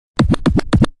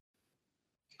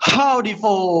Howdy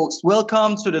folks,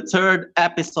 welcome to the third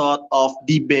episode of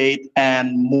Debate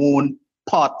and MUN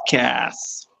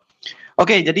podcast.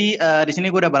 Oke, jadi di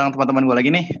sini gue udah bareng teman-teman gue lagi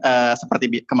nih.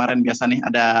 Seperti kemarin biasa nih,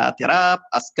 ada Tiarap,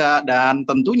 Aska, dan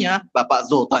tentunya Bapak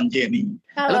Zoltan Jenny.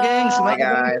 Halo gengs, Hai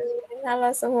guys. Halo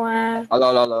semua.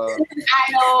 Halo.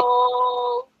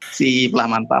 Sip lah,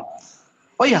 mantap.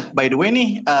 Oh ya, by the way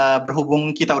nih,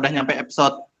 berhubung kita udah nyampe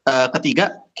episode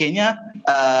ketiga, kayaknya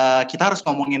kita harus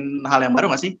ngomongin hal yang baru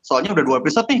nggak sih? Soalnya udah 2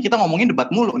 episode nih, kita ngomongin debat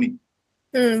mulu nih.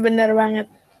 Bener banget.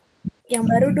 Yang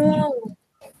baru dong.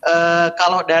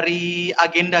 Kalau dari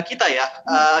agenda kita ya,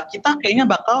 kita kayaknya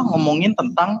bakal ngomongin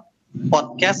tentang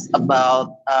podcast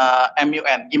about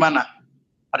MUN. Gimana?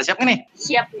 Ada siap nggak nih?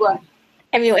 Siap gua.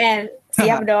 MUN.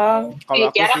 Siap dong.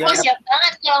 Kalau Tiara siap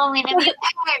banget kalau ngomongin MUN.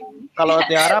 Kalau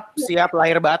Tiarap siap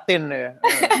lahir batin ya.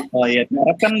 Oh iya,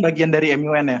 Tiarap kan bagian dari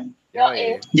MUN ya.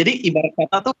 Jadi ibarat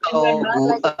kata tuh kalau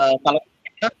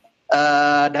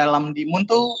dalam Dimun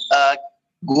tuh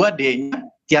gua D-nya,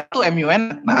 Tiara tuh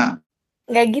MUN. Nah,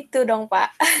 nggak gitu dong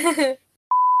Pak.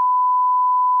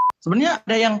 sebenarnya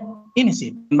ada yang ini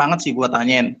sih, banget sih gua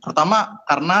tanyain. Pertama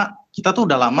karena kita tuh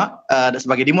udah lama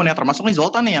sebagai Dimun ya, termasuk nih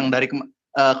Zoltan nih yang dari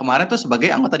kemarin tuh sebagai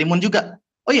anggota Dimun juga.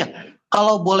 Oh iya,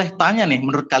 kalau boleh tanya nih,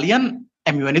 menurut kalian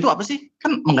MUN itu apa sih?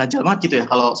 Kan mengganjal banget gitu ya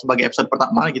kalau sebagai episode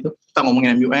pertama gitu. Kita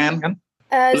ngomongin MUN kan.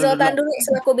 Zoltan dulu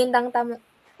selaku bintang tamu.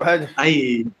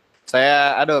 Hai.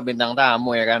 Saya bintang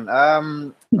tamu ya kan.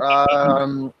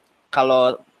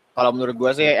 Kalau menurut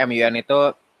gue sih MUN itu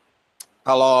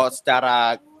kalau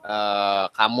secara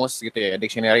kamus gitu ya,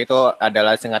 dictionary itu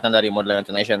adalah singkatan dari Model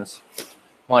United Nations.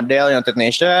 Model United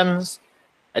Nations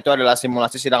itu adalah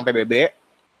simulasi sidang PBB.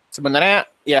 Sebenarnya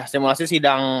ya simulasi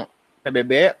sidang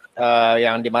PBB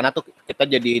yang dimana tuh kita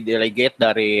jadi delegate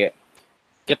dari,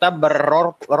 kita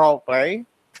role play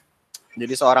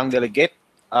jadi seorang delegate,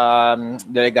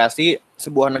 delegasi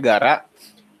sebuah negara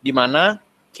di mana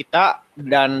kita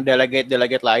dan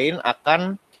delegate lain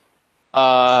akan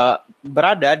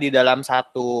berada di dalam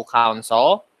satu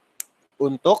council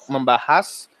untuk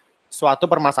membahas suatu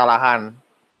permasalahan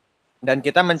dan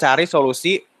kita mencari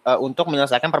solusi untuk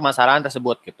menyelesaikan permasalahan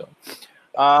tersebut gitu.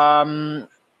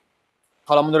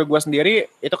 Kalau menurut gue sendiri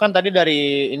itu kan tadi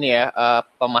dari ini ya,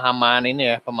 pemahaman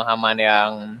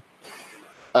yang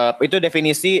itu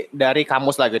definisi dari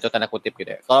kamus lah gitu, tanda kutip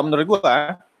gitu ya. Kalau menurut gue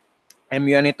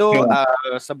MUN itu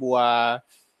sebuah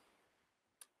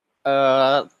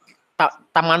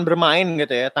taman bermain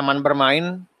gitu ya, taman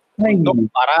bermain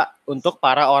untuk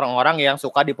para orang-orang yang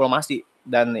suka diplomasi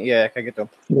dan ya kayak gitu.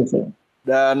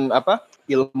 Dan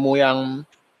ilmu yang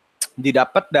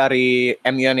didapat dari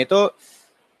MUN itu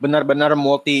benar-benar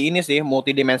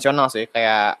multidimensional sih,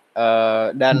 kayak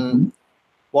dan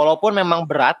walaupun memang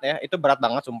berat ya, itu berat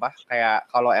banget sumpah, kayak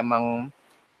kalau emang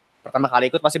pertama kali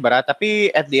ikut pasti berat,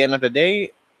 tapi at the end of the day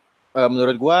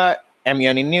menurut gua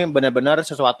MUN ini benar-benar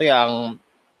sesuatu yang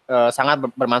sangat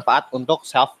bermanfaat untuk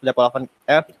self development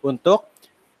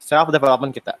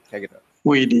kita kayak gitu.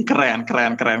 Wih, keren.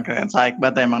 Saik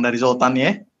banget emang dari Zoltan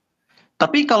ya.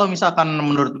 Tapi kalau misalkan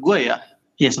menurut gue ya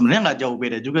sebenarnya nggak jauh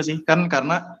beda juga sih kan,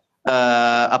 karena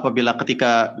apabila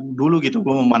ketika dulu gitu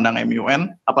gue memandang MUN,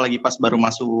 apalagi pas baru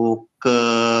masuk ke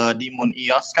Dimun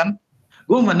EOS kan,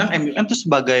 gue memandang MUN tuh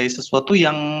sebagai sesuatu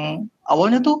yang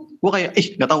awalnya tuh gue kayak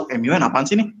nggak tahu MUN apaan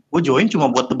sih nih, gue join cuma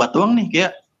buat debat doang nih,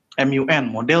 kayak MUN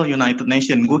Model United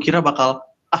Nation, gue kira bakal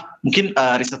mungkin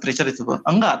riset itu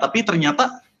enggak, tapi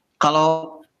ternyata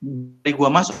kalau dari gue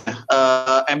masuk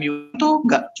MUN tuh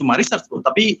nggak cuma research tuh,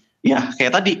 tapi ya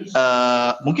kayak tadi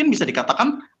mungkin bisa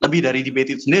dikatakan lebih dari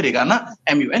debate itu sendiri, karena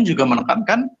MUN juga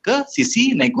menekankan ke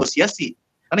sisi negosiasi.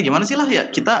 Karena gimana sih lah ya,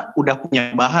 kita udah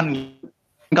punya bahan.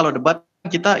 Kalau debat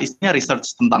kita isinya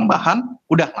research tentang bahan,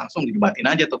 udah langsung didebatin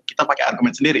aja tuh, kita pakai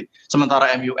argumen sendiri. Sementara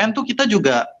MUN tuh kita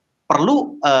juga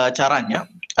perlu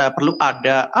perlu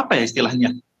ada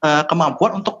istilahnya,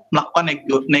 kemampuan untuk melakukan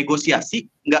negosiasi,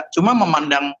 nggak cuma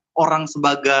memandang orang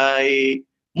sebagai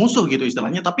musuh gitu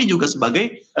istilahnya, tapi juga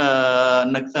sebagai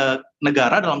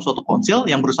negara dalam suatu konsil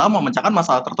yang berusaha memecahkan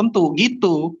masalah tertentu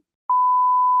gitu.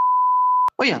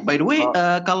 Oh ya, by the way,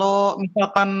 kalau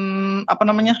misalkan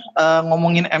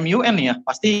ngomongin MUN ya,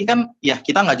 pasti kan ya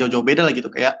kita nggak jauh-jauh beda lah gitu,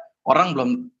 kayak orang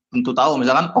belum tentu tahu.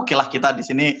 Misalkan oke lah kita di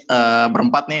sini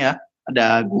berempat nih ya,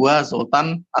 ada gua,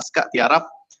 Zoltan, Aska, Tiarap,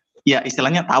 ya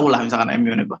istilahnya tahu lah misalkan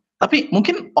MUN itu. Tapi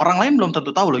mungkin orang lain belum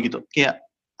tentu tahu loh gitu. Kayak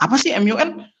apa sih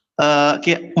MUN?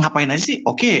 Kayak ngapain aja sih?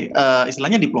 Oke,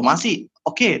 istilahnya diplomasi.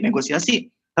 Oke, negosiasi.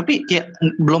 Tapi kayak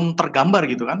belum tergambar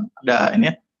gitu kan. Ada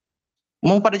ini ya.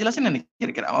 Mau pada jelasin nih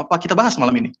kira-kira apa kita bahas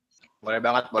malam ini? Boleh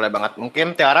banget.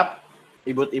 Mungkin Tiarap,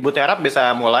 Ibu Tiarap bisa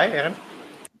mulai ya kan?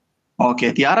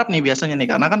 Oke, tiarap nih biasanya nih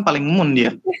karena kan paling mun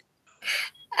dia.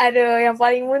 Aduh, yang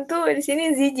paling mun tuh di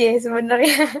sini ZJ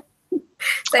sebenarnya.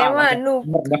 Saya mah noob.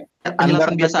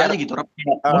 Penjelasan biasa aja gitu, Rap.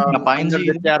 Ngapain Under sih?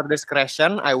 the chair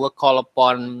discretion, I will call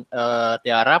upon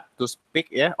Tiara to speak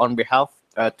ya on behalf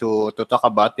to talk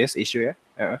about this issue ya.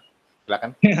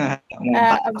 Silakan.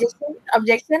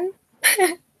 Objection.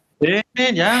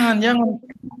 Jangan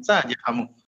saja kamu.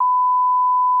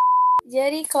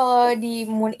 Jadi kalau di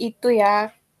MUN itu ya,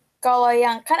 kalau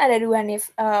yang kan ada dua nih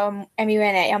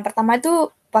MUN ya. Yang pertama tuh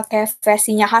pakai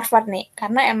versinya Harvard nih,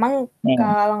 karena emang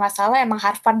kalau nggak salah emang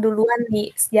Harvard duluan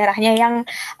nih sejarahnya yang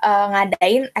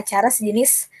ngadain acara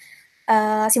sejenis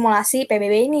simulasi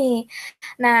PBB ini.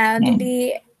 Nah untuk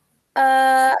di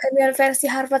MUN versi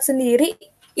Harvard sendiri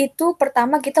itu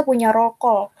pertama kita punya roll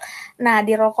call. Nah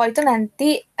di roll call itu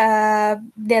nanti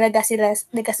delegasi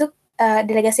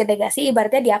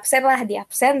ibaratnya di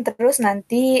absen terus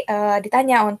nanti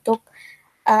ditanya untuk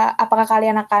apakah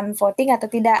kalian akan voting atau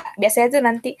tidak. Biasanya itu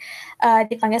nanti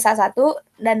dipanggil salah satu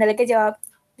dan delegate jawab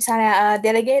misalnya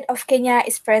delegate of Kenya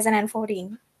is present and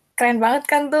voting. Keren banget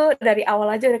kan tuh, dari awal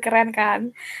aja udah keren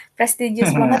kan,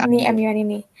 prestigious banget nih MUN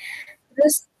ini.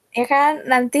 Terus ya kan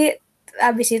nanti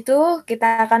abis itu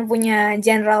kita akan punya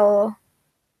general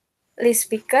list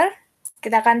speaker,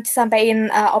 kita akan sampaikan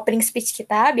opening speech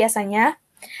kita biasanya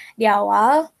di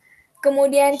awal.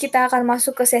 Kemudian kita akan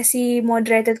masuk ke sesi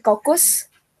moderated caucus,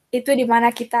 itu di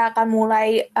mana kita akan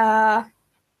mulai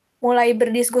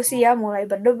berdiskusi ya, mulai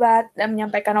berdebat dan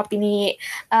menyampaikan opini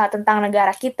tentang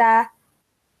negara kita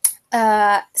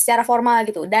secara formal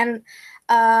gitu. Dan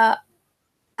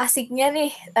asiknya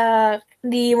nih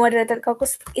di moderated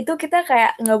caucus itu kita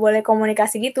kayak nggak boleh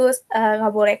komunikasi gitu,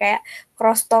 nggak boleh kayak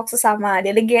cross talk sesama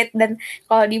delegate. Dan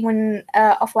kalau di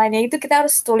offline-nya itu kita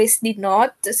harus tulis di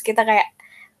note, terus kita kayak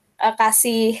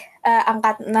kasih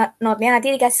angkat note-nya nanti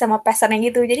dikasih sama pesernya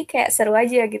gitu. Jadi kayak seru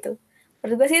aja gitu.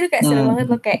 Menurut gue sih itu kayak seru banget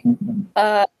loh,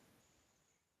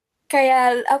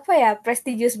 kayak apa ya,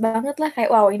 prestigious banget lah,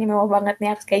 kayak wow ini mewah banget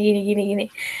nih, harus kayak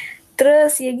gini.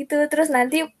 Terus ya gitu, terus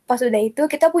nanti pas udah itu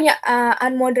kita punya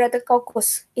unmoderated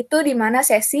caucus. Itu di mana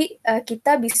sesi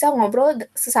kita bisa ngobrol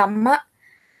sesama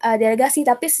delegasi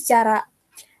tapi secara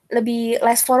lebih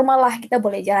less formal lah. Kita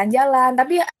boleh jalan-jalan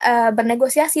tapi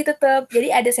bernegosiasi tetap. Jadi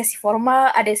ada sesi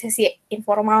formal, ada sesi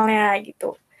informalnya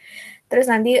gitu. Terus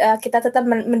nanti kita tetap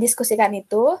mendiskusikan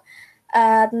itu.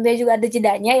 Tentunya juga ada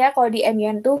jedanya ya. Kalau di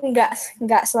MUN tuh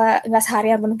nggak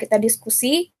seharian penuh kita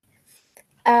diskusi.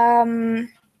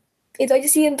 Itu aja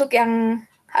sih untuk yang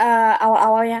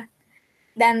awal-awalnya.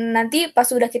 Dan nanti pas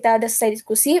sudah kita udah selesai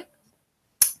diskusi,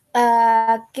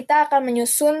 kita akan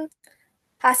menyusun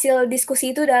hasil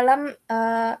diskusi itu dalam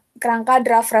kerangka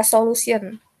draft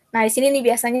resolution. Nah, di sini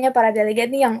nih biasanya para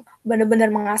delegate nih yang benar-benar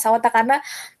mengasah otak, karena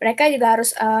mereka juga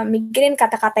harus mikirin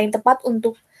kata-kata yang tepat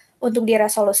untuk di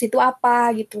resolusi itu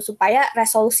apa gitu, supaya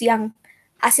resolusi yang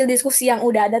hasil diskusi yang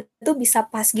udah ada itu bisa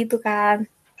pas gitu kan.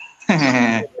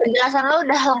 Penjelasan lo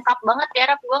udah lengkap banget ya,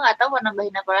 Rap. Gue nggak tahu mau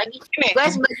nambahin apa lagi. Gue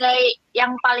sebagai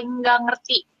yang paling nggak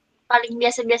ngerti, paling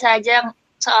biasa-biasa aja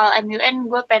soal MUN,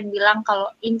 gue pengen bilang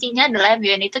kalau intinya adalah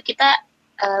MUN itu kita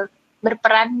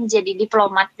berperan menjadi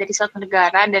diplomat dari suatu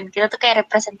negara, dan kita tuh kayak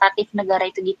representatif negara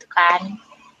itu gitu kan.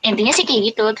 Intinya sih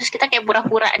kayak gitu. Terus kita kayak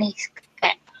pura-pura nih,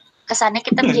 kayak kesannya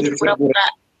kita menjadi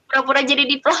pura-pura jadi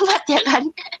diplomat ya kan.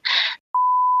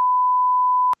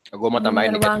 Gue mau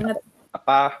tambahin dikit.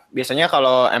 Apa biasanya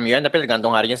kalau MUN, tapi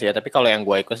tergantung harinya sih ya, tapi kalau yang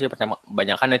gue ikut sih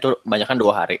banyakan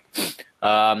 2 hari.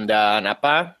 Dan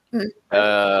apa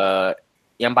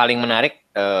yang paling menarik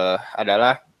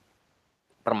adalah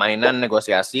permainan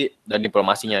negosiasi dan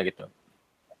diplomasinya gitu.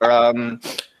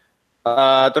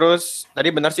 Terus tadi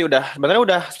benar sih sebenarnya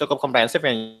udah cukup komprehensif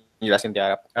yang jelasin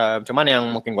Tiara. Cuman yang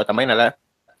mungkin gue tambahin adalah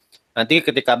nanti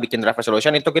ketika bikin draft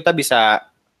resolution itu kita bisa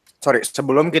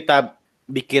sebelum kita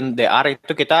bikin DR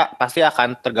itu kita pasti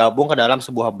akan tergabung ke dalam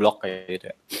sebuah blok kayak gitu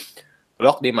ya.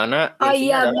 Blok di mana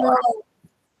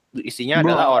isinya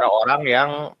adalah orang-orang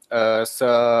yang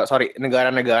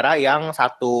negara-negara yang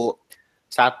satu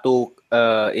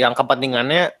yang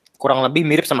kepentingannya kurang lebih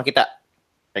mirip sama kita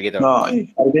kayak gitu.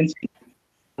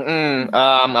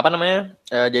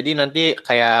 Jadi nanti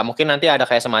kayak mungkin nanti ada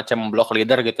kayak semacam block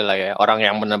leader gitu lah ya, orang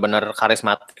yang benar-benar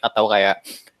karismatik atau kayak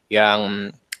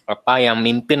yang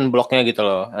mimpin bloknya gitu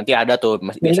loh. Nanti ada tuh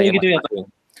biasanya gitu ya.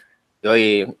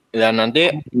 Yoi. Dan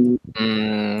nanti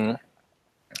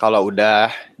kalau udah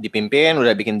dipimpin,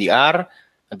 udah bikin DR,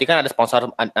 nanti kan ada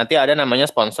sponsor, nanti ada namanya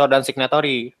sponsor dan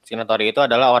signatory. Signatory itu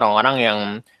adalah orang-orang yang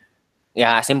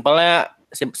ya simpelnya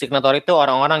signatory itu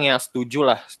orang-orang yang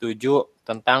setuju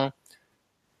tentang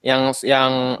yang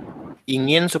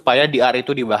ingin supaya DR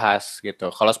itu dibahas gitu.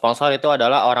 Kalau sponsor itu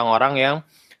adalah orang-orang yang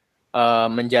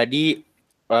menjadi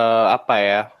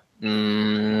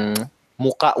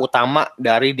muka utama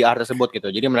dari DR tersebut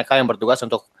gitu. Jadi mereka yang bertugas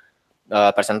untuk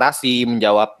presentasi,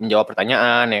 menjawab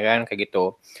pertanyaan ya kan kayak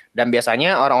gitu. Dan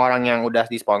biasanya orang-orang yang udah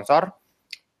disponsor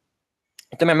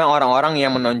itu memang orang-orang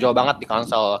yang menonjol banget di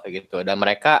konsol kayak gitu. Dan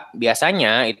mereka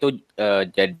biasanya itu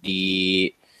jadi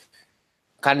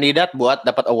kandidat buat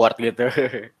dapat award gitu.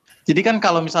 Jadi kan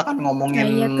kalau misalkan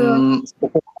ngomongin gitu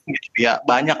ya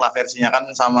banyak lah versinya kan,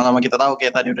 sama-sama kita tahu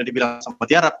kayak tadi udah dibilang sama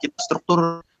Tiara, kita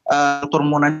struktur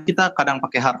MUN kita kadang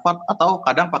pakai Harvard atau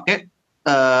kadang pakai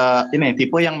ini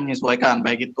tipe yang menyesuaikan,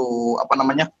 baik itu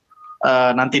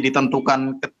nanti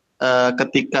ditentukan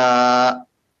ketika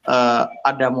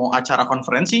ada mau acara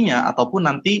konferensinya ataupun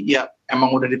nanti ya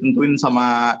emang udah ditentuin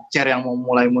sama chair yang mau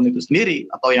mulai MUN itu sendiri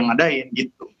atau yang ngadain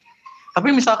gitu. Tapi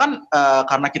misalkan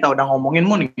karena kita udah ngomongin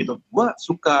MUN gitu, gue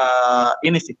suka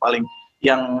ini sih paling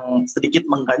yang sedikit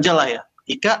mengganjal lah ya,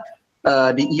 ketika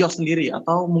di EOS sendiri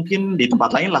atau mungkin di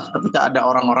tempat lain lah, ketika ada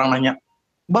orang-orang nanya,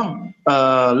 Bang,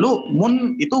 lu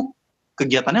MUN itu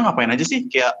kegiatannya ngapain aja sih?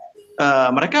 Kayak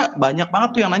mereka banyak banget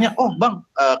tuh yang nanya, oh Bang,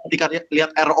 ketika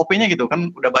lihat ROP-nya gitu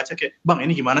kan udah baca kayak, Bang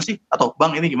ini gimana sih? Atau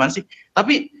Bang ini gimana sih?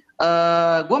 Tapi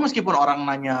gue meskipun orang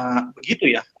nanya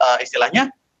begitu ya, istilahnya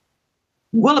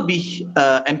gue lebih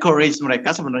encourage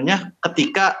mereka sebenarnya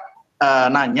ketika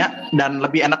nanya dan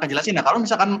lebih enak ngejelasin. Nah kalau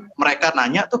misalkan mereka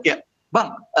nanya tuh kayak,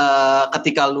 Bang,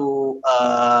 ketika lu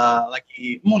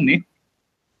lagi MUN nih,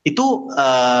 itu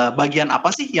bagian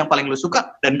apa sih yang paling lu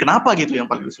suka dan kenapa gitu yang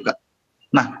paling lu suka?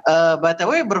 Nah,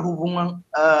 BTW berhubung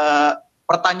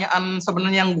pertanyaan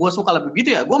sebenarnya yang gue suka lebih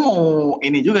gitu ya, gue mau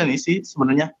ini juga nih sih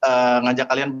sebenarnya ngajak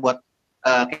kalian buat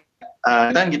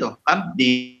kan gitu kan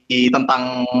di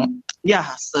tentang ya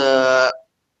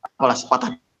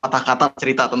sepatah kata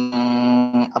cerita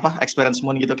tentang experience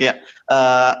MUN gitu, kayak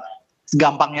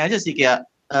gampangnya aja sih kayak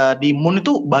di MUN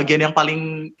itu bagian yang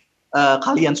paling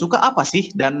kalian suka apa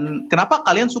sih dan kenapa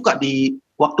kalian suka di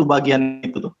waktu bagian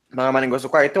itu tuh? Pengalaman yang gue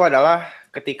suka itu adalah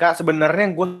ketika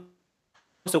sebenarnya gue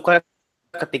suka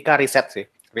ketika riset sih.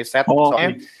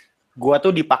 Soalnya gue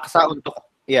tuh dipaksa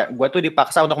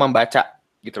untuk membaca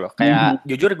gitu loh. Kayak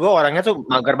jujur gue orangnya tuh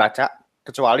mager baca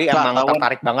kecuali emang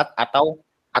tertarik banget atau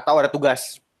ada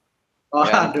tugas.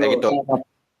 Kayak gitu.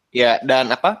 Ya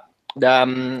dan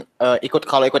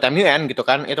kalau ikut MUN gitu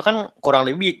kan, itu kan kurang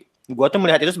lebih gue tuh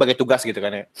melihat itu sebagai tugas gitu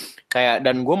kan ya. Kayak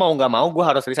dan gue mau nggak mau gue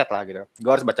harus riset lah gitu.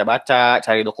 Gue harus baca-baca,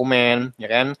 cari dokumen,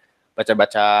 ya kan,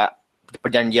 baca-baca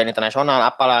perjanjian internasional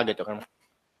apalah gitu kan.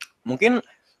 Mungkin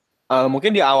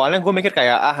di awalnya gue mikir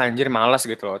kayak anjir malas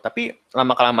gitu loh. Tapi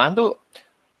lama-kelamaan tuh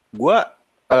gue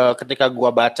ketika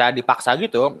gue baca dipaksa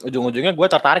gitu, ujung-ujungnya gue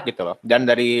tertarik gitu loh. Dan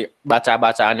dari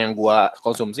bacaan yang gue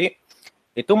konsumsi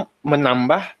itu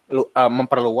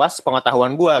memperluas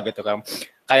pengetahuan gue gitu kan.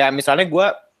 Kayak misalnya gue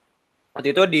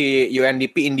waktu itu di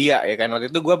UNDP India ya kan, waktu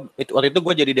itu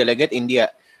gue jadi delegate India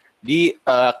di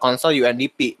Council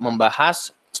UNDP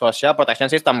membahas Social Protection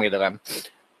System gitu kan.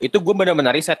 Itu gue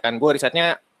benar-benar riset kan, gue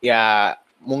risetnya ya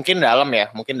mungkin dalam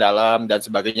dan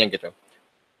sebagainya gitu.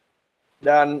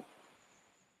 Dan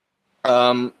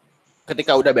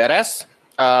ketika udah beres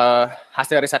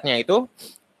hasil risetnya itu,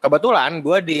 kebetulan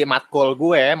gue di matkul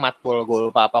gue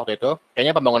lupa apa waktu itu,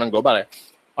 kayaknya pembangunan global ya.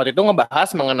 Waktu itu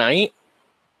ngebahas mengenai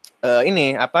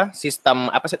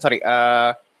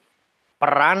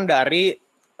peran dari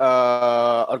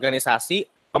organisasi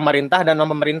pemerintah dan non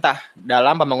pemerintah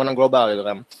dalam pembangunan global gitu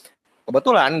kan.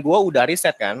 Kebetulan gue udah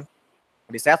riset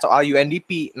soal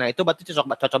UNDP. Nah itu berarti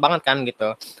cocok banget kan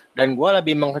gitu. Dan gue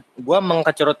lebih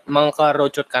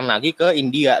mengkerucutkan lagi ke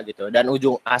India gitu. Dan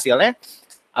ujung hasilnya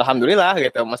alhamdulillah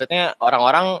gitu. Maksudnya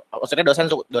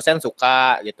dosen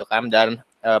suka gitu kan, dan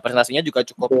presentasinya juga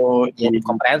cukup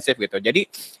komprehensif gitu. Jadi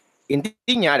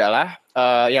intinya adalah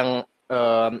yang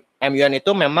MUN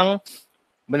itu memang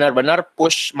benar-benar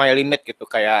push my limit gitu.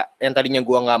 Kayak yang tadinya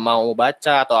gue nggak mau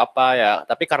baca atau apa ya,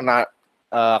 tapi karena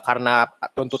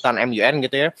tuntutan MUN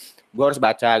gitu ya, gue harus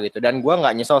baca gitu. Dan gue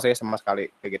nggak nyesel sih sama sekali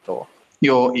kayak gitu.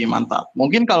 Mantap.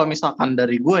 Mungkin kalau misalkan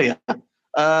dari gue ya,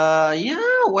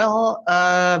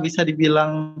 bisa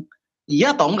dibilang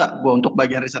iya atau enggak gue untuk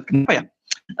bagian riset. Kenapa ya?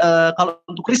 Kalau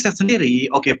untuk riset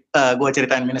sendiri, gue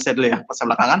ceritain minusnya dulu ya pas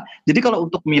belakangan. Jadi kalau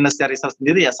untuk minusnya riset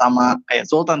sendiri ya sama kayak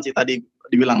Sultan sih tadi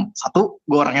dibilang, satu,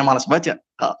 gue orangnya malas baca.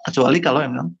 Kecuali kalau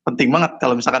emang penting banget,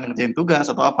 kalau misalkan ngerjain tugas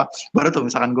atau apa, baru tuh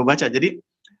misalkan gue baca. Jadi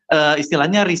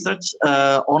istilahnya research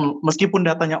meskipun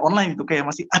datanya online itu kayak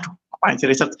masih, ngapain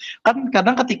sih research? Kan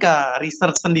kadang ketika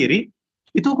research sendiri,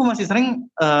 itu gue masih sering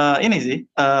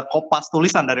kopas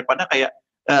tulisan daripada kayak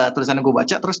tulisan yang gue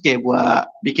baca terus kayak gue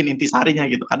bikin intisarinya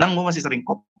gitu. Kadang gue masih sering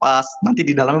kopas, nanti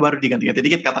di dalamnya baru diganti-ganti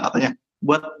dikit kata-katanya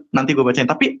buat nanti gue bacain.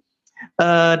 Tapi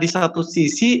di satu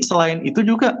sisi selain itu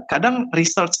juga kadang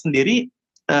research sendiri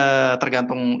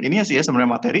tergantung ini sih ya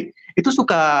sebenarnya materi itu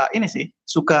suka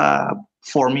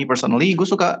for me personally gue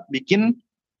suka bikin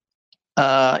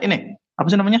ini apa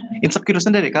sih namanya insecure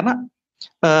sendiri karena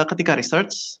ketika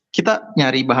research kita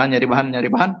nyari bahan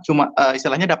cuma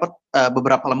istilahnya dapat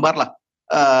beberapa lembar lah.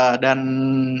 Dan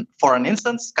for an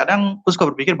instance kadang gue suka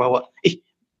berpikir bahwa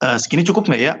segini cukup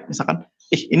nggak ya misalkan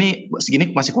ini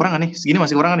segini masih kurang nih segini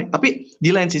masih kurang nih, tapi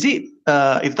di lain sisi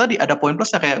itu tadi ada poin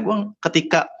plusnya kayak gue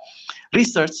ketika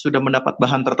research sudah mendapat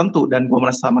bahan tertentu dan gue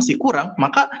merasa masih kurang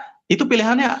maka itu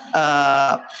pilihannya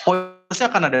poin plusnya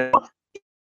akan ada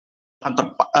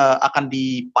akan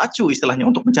dipacu istilahnya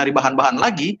untuk mencari bahan-bahan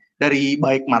lagi dari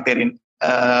baik materi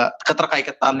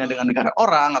keterkaitannya dengan negara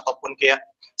orang ataupun kayak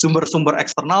sumber-sumber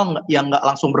eksternal yang nggak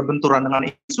langsung berbenturan dengan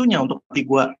isunya untuk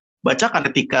gue bacakan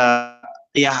ketika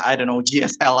I don't know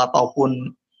GSL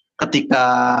ataupun ketika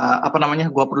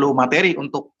gue perlu materi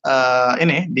untuk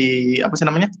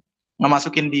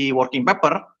ngemasukin di working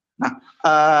paper. Nah,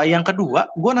 yang kedua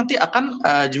gue nanti akan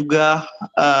juga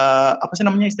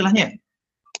istilahnya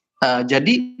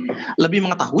jadi lebih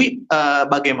mengetahui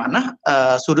bagaimana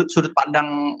sudut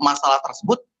pandang masalah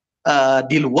tersebut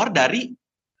di luar dari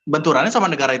benturannya sama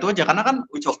negara itu aja, karena kan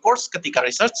which of course ketika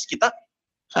research kita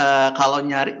kalau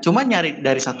nyari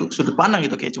dari satu sudut pandang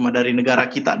gitu kayak cuma dari negara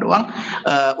kita doang,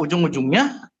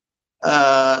 ujung-ujungnya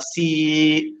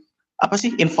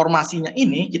informasinya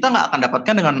ini kita nggak akan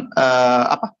dapatkan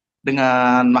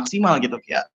dengan maksimal gitu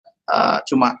kayak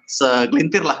cuma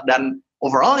segelintir lah, dan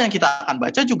overall yang kita akan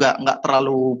baca juga nggak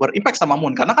terlalu berimpact sama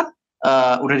MUN karena kan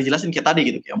udah dijelasin kayak tadi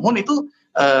gitu ya, MUN itu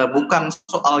bukan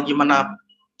soal gimana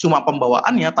cuma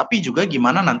pembawaannya tapi juga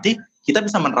gimana nanti kita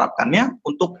bisa menerapkannya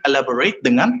untuk elaborate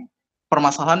dengan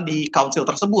permasalahan di council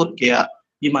tersebut, kayak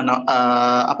gimana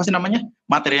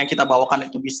materi yang kita bawakan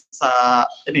itu bisa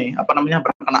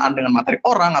berkenaan dengan materi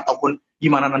orang ataupun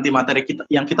gimana nanti materi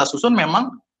yang kita susun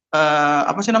memang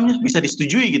bisa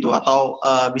disetujui gitu atau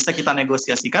bisa kita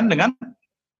negosiasikan dengan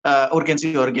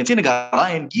urgensi negara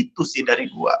lain gitu sih dari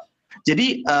gua.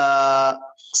 Jadi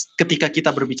ketika kita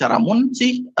berbicara MUN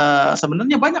sih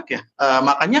sebenarnya banyak ya,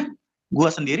 makanya gua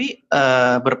sendiri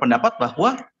berpendapat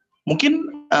bahwa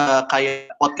mungkin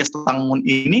kayak podcast tentang MUN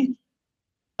ini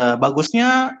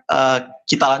bagusnya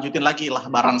kita lanjutin lagi lah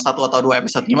bareng 1 atau 2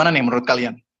 episode. Gimana nih menurut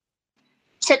kalian?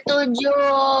 Setuju.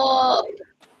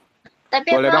 Tapi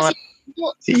boleh banget.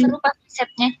 Itu seru pas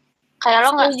risetnya. Kayak lo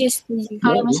nggak,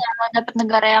 kalau misalnya lo dapet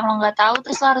negara yang lo nggak tahu,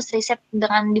 terus lo harus riset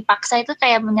dengan dipaksa, itu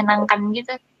kayak menyenangkan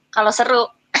gitu. Kalau seru.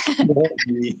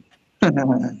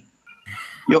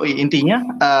 Yoi, intinya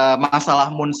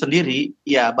masalah MUN sendiri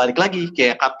ya balik lagi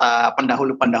kayak kata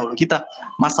pendahulu kita,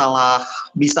 masalah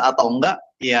bisa atau enggak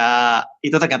ya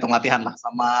itu tergantung latihan lah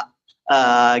sama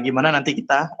gimana nanti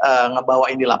kita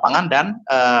ngebawain di lapangan dan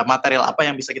material apa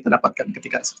yang bisa kita dapatkan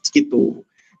ketika segitu.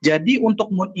 Jadi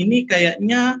untuk MUN ini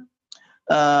kayaknya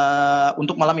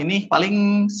untuk malam ini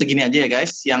paling segini aja ya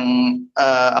guys, yang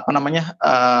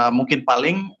mungkin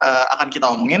paling akan kita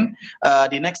omongin.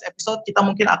 Di next episode kita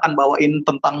mungkin akan bawain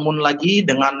tentang MUN lagi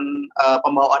dengan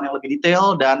pembawaan yang lebih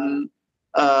detail dan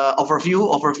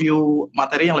overview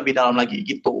materi yang lebih dalam lagi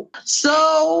gitu. So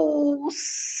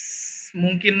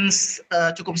mungkin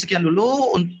cukup sekian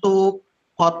dulu untuk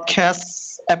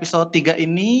podcast episode 3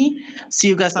 ini.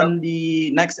 See you guys on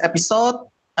the next episode.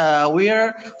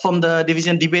 We're from the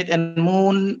division Debate and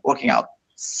MUN working out.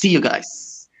 See you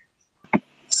guys.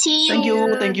 See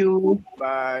you. Thank you.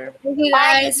 Bye. Thank you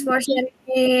guys for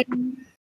sharing.